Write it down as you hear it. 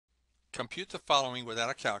Compute the following without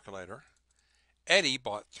a calculator. Eddie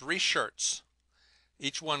bought 3 shirts.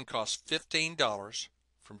 Each one cost $15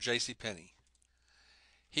 from JCPenney.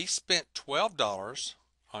 He spent $12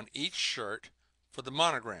 on each shirt for the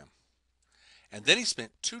monogram. And then he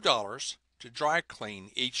spent $2 to dry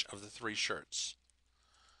clean each of the 3 shirts.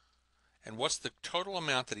 And what's the total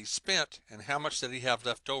amount that he spent, and how much did he have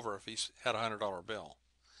left over if he had a $100 bill?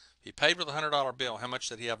 If he paid with a $100 bill, how much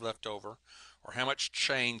did he have left over, or how much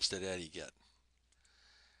change did Eddie get?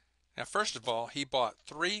 Now, first of all, he bought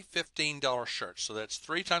 3 $15 shirts, so that's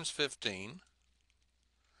 3 times 15.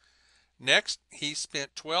 Next, he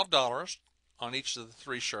spent $12 on each of the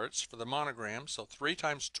 3 shirts for the monogram, so 3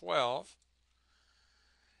 times 12.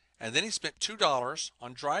 And then he spent $2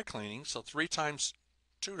 on dry cleaning, so 3 times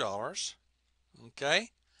 $2.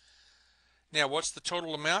 Okay? Now, what's the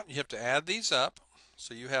total amount? You have to add these up.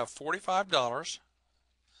 So you have $45,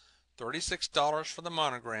 $36 for the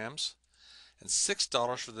monograms, and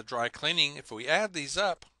 $6 for the dry cleaning. If we add these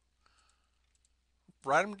up,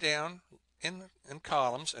 write them down in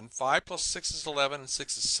columns, and 5 plus 6 is 11, and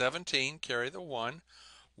 6 is 17, carry the 1.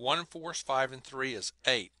 1 and 4 is 5, and 3 is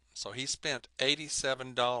 8. So he spent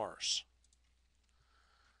 $87.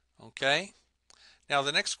 Okay? Now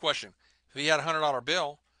the next question, if he had a $100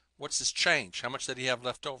 bill, what's his change? How much did he have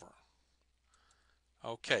left over?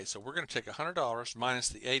 Okay, so we're going to take $100 minus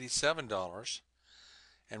the $87,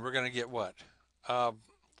 and we're going to get what? Going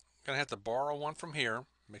to have to borrow 1 from here.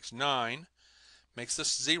 Makes 9. Makes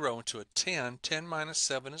this 0 into a 10. 10 minus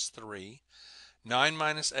 7 is 3. 9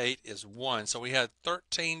 minus 8 is 1. So we had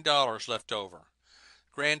 $13 left over.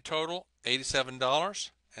 Grand total, $87.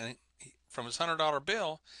 And from his $100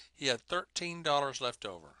 bill, he had $13 left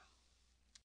over.